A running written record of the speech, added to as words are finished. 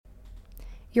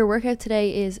Your workout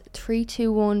today is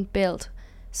 3-2-1 build.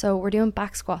 So we're doing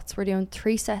back squats. We're doing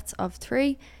 3 sets of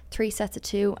 3, 3 sets of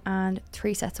 2 and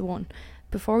 3 sets of 1.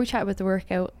 Before we chat about the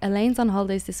workout, Elaine's on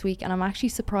holidays this week and I'm actually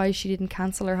surprised she didn't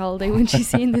cancel her holiday when she's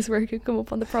seen this workout come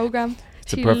up on the programme.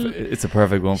 It's a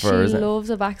perfect one for her, isn't it? She loves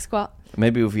a back squat.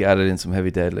 Maybe if we added in some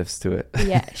heavy deadlifts to it.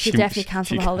 Yeah, she'd definitely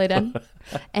cancel the holiday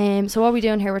then. So what are we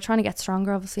doing here? We're trying to get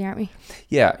stronger, obviously, aren't we?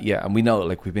 Yeah. And we know,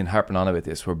 like, we've been harping on about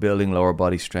this. We're building lower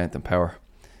body strength and power.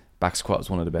 Back squat is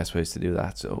one of the best ways to do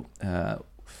that. So,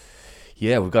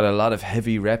 we've got a lot of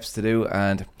heavy reps to do.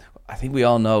 And I think we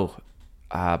all know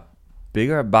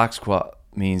bigger back squat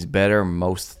means better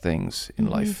most things in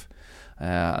life.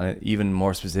 And even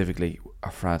more specifically,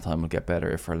 our front time will get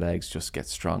better if our legs just get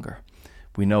stronger.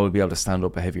 We know we'll be able to stand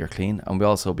up a heavier clean, and we'll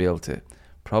also be able to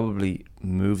probably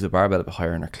move the barbell a bit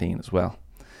higher in our clean as well.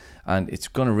 And it's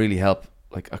going to really help,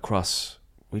 like, across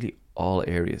really all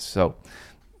areas. So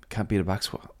can't beat a back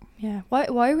squat. Yeah.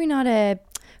 Why are we not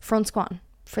front squatting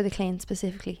for the clean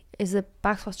specifically? Is the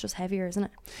back squat just heavier, isn't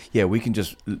it? Yeah, we can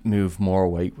just move more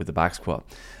weight with the back squat.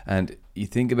 And you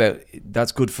think about,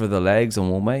 that's good for the legs in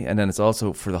one way, and then it's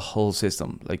also for the whole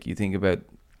system. Like, you think about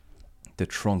the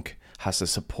trunk has to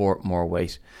support more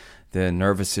weight. The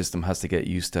nervous system has to get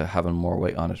used to having more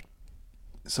weight on it.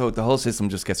 So the whole system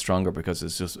just gets stronger because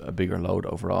it's just a bigger load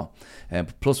overall.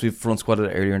 Plus we've front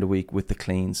squatted earlier in the week with the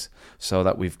cleans, so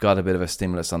that we've got a bit of a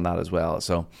stimulus on that as well.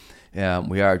 So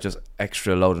we are just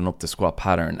extra loading up the squat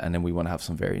pattern, and then we want to have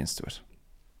some variance to it.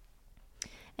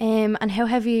 And how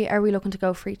heavy are we looking to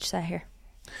go for each set here?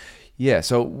 Yeah,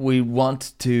 so we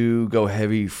want to go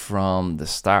heavy from the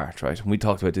start, right? And we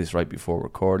talked about this right before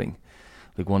recording.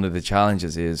 Like, one of the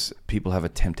challenges is people have a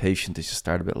temptation to just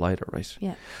start a bit lighter, right?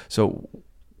 Yeah. So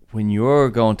when you're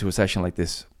going to a session like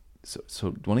this, so do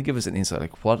you want to give us an insight?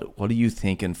 Like, what are you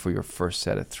thinking for your first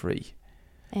set of 3?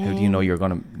 How do you know you're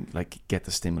going to, like, get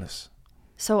the stimulus?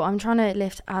 So I'm trying to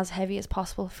lift as heavy as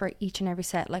possible for each and every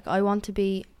set. Like, I want to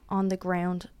be on the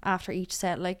ground after each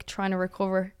set, like trying to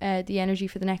recover the energy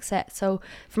for the next set. So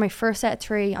for my first set of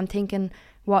 3, I'm thinking,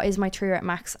 what is my 3 rep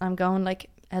max? I'm going like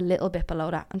a little bit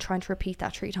below that and trying to repeat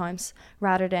that 3 times,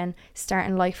 rather than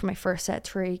starting light for my first set of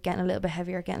 3, getting a little bit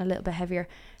heavier.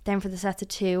 Then for the sets of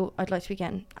 2, I'd like to be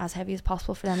getting as heavy as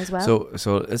possible for them as well.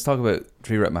 So let's talk about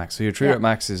 3 rep max. So your 3 rep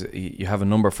max is, you have a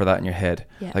number for that in your head.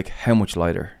 Yeah. Like, how much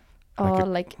lighter?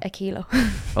 Like a kilo.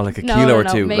 Oh, like a kilo or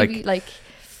 2.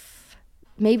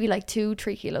 Maybe like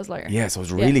 2-3 kilos lighter. Yeah, so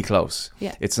it's really close.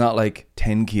 Yeah. It's not like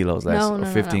 10 kilos less or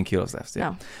 15 kilos less. Yeah.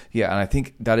 No. Yeah, and I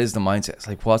think that is the mindset. It's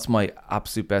like, what's my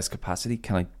absolute best capacity?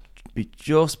 Can I be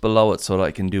just below it so that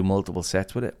I can do multiple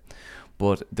sets with it?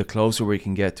 But the closer we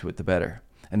can get to it, the better.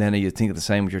 And then you think of the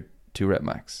same with your 2 rep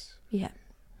max. Yeah.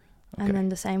 Okay. And then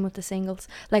the same with the singles.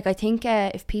 Like, I think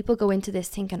if people go into this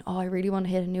thinking, I really want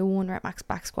to hit a new 1 rep max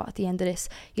back squat at the end of this,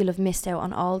 you'll have missed out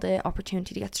on all the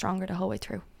opportunity to get stronger the whole way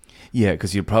through. Yeah,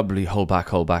 because you'll probably hold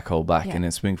back, and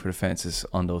then swing for the fences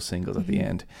on those singles at the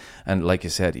end. And like you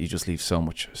said, you just leave so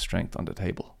much strength on the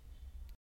table.